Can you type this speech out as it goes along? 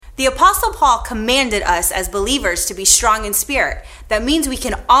The Apostle Paul commanded us as believers to be strong in spirit. That means we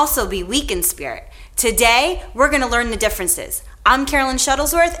can also be weak in spirit. Today, we're going to learn the differences. I'm Carolyn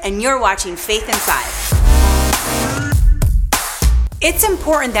Shuttlesworth, and you're watching Faith in 5. It's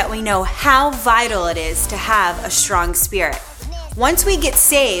important that we know how vital it is to have a strong spirit. Once we get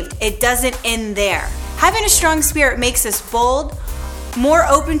saved, it doesn't end there. Having a strong spirit makes us bold, more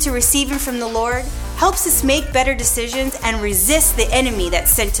open to receiving from the Lord, helps us make better decisions, and resist the enemy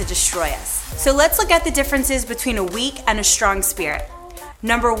that's sent to destroy us. So let's look at the differences between a weak and a strong spirit.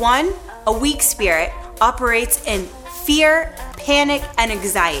 Number 1, a weak spirit operates in fear, panic, and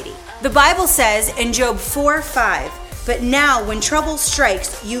anxiety. The Bible says in Job 4:5, "But now when trouble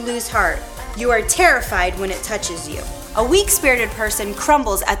strikes, you lose heart. You are terrified when it touches you." A weak-spirited person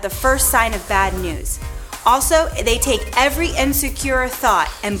crumbles at the first sign of bad news. Also, they take every insecure thought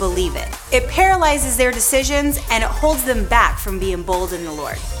and believe it. It paralyzes their decisions and it holds them back from being bold in the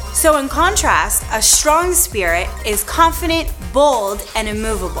Lord. So in contrast, a strong spirit is confident, bold, and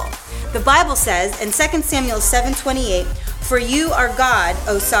immovable. The Bible says in 2 Samuel 7:28, "For you are God,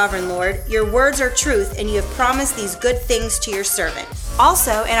 O sovereign Lord. Your words are truth, and you have promised these good things to your servant."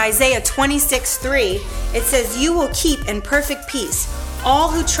 Also in Isaiah 26:3, it says, "You will keep in perfect peace all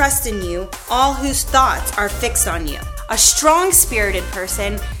who trust in you, all whose thoughts are fixed on you." A strong-spirited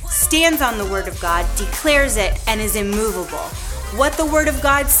person stands on the Word of God, declares it, and is immovable. What the Word of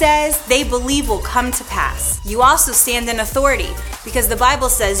God says, they believe will come to pass. You also stand in authority because the Bible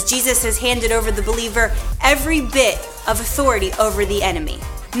says Jesus has handed over the believer every bit of authority over the enemy.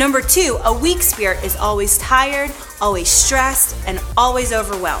 Number 2, a weak spirit is always tired, always stressed, and always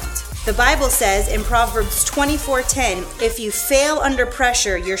overwhelmed. The Bible says in Proverbs 24:10, "If you fail under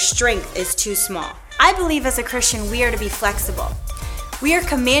pressure, your strength is too small." I believe as a Christian we are to be flexible. We are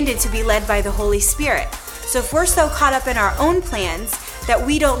commanded to be led by the Holy Spirit. So if we're so caught up in our own plans that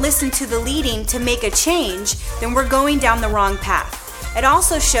we don't listen to the leading to make a change, then we're going down the wrong path. It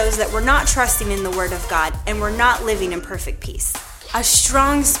also shows that we're not trusting in the Word of God and we're not living in perfect peace. A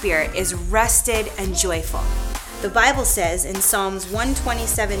strong spirit is rested and joyful. The Bible says in Psalms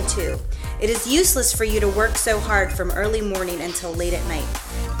 127:2, "It is useless for you to work so hard from early morning until late at night,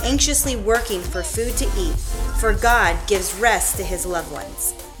 anxiously working for food to eat, for God gives rest to His loved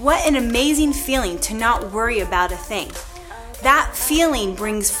ones." What an amazing feeling to not worry about a thing. That feeling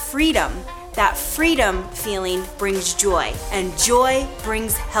brings freedom. That freedom feeling brings joy, and joy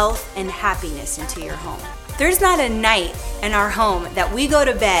brings health and happiness into your home. There's not a night in our home that we go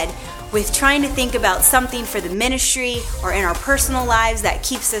to bed with trying to think about something for the ministry or in our personal lives that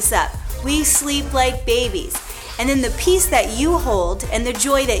keeps us up. We sleep like babies. And then the peace that you hold and the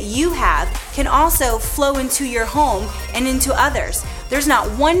joy that you have can also flow into your home and into others. There's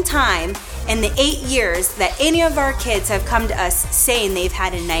not one time in the 8 years that any of our kids have come to us saying they've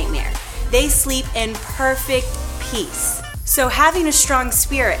had a nightmare. They sleep in perfect peace. So having a strong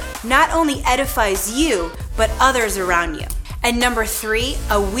spirit not only edifies you, but others around you. And number 3,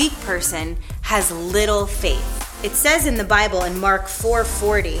 a weak person has little faith. It says in the Bible in Mark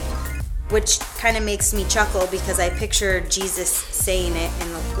 4:40, which kind of makes me chuckle because I picture Jesus saying it in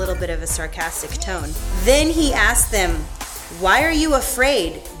a little bit of a sarcastic tone. "Then he asked them, 'Why are you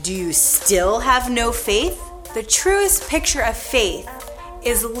afraid? Do you still have no faith?'" The truest picture of faith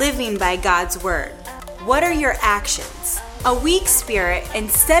is living by God's word. What are your actions? A weak spirit,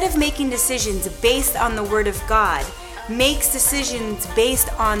 instead of making decisions based on the word of God, makes decisions based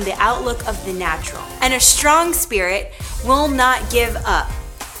on the outlook of the natural. And a strong spirit will not give up.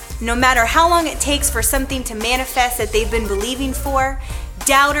 No matter how long it takes for something to manifest that they've been believing for,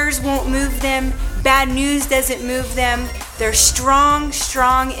 doubters won't move them, bad news doesn't move them. They're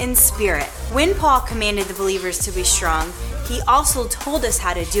strong in spirit. When Paul commanded the believers to be strong, he also told us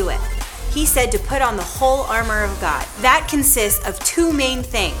how to do it. He said to put on the whole armor of God. That consists of 2 main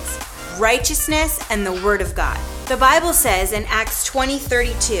things: righteousness and the word of God. The Bible says in Acts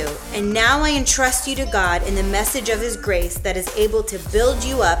 20:32, "And now I entrust you to God in the message of His grace that is able to build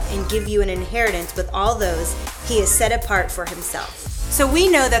you up and give you an inheritance with all those He has set apart for Himself." So we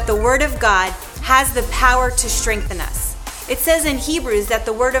know that the Word of God has the power to strengthen us. It says in Hebrews that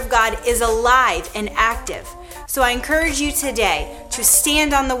the Word of God is alive and active. So I encourage you today to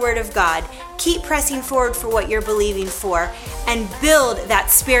stand on the Word of God, keep pressing forward for what you're believing for, and build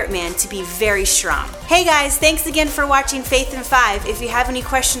that spirit man to be very strong. Hey guys, thanks again for watching Faith in 5. If you have any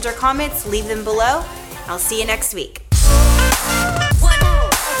questions or comments, leave them below. I'll see you next week.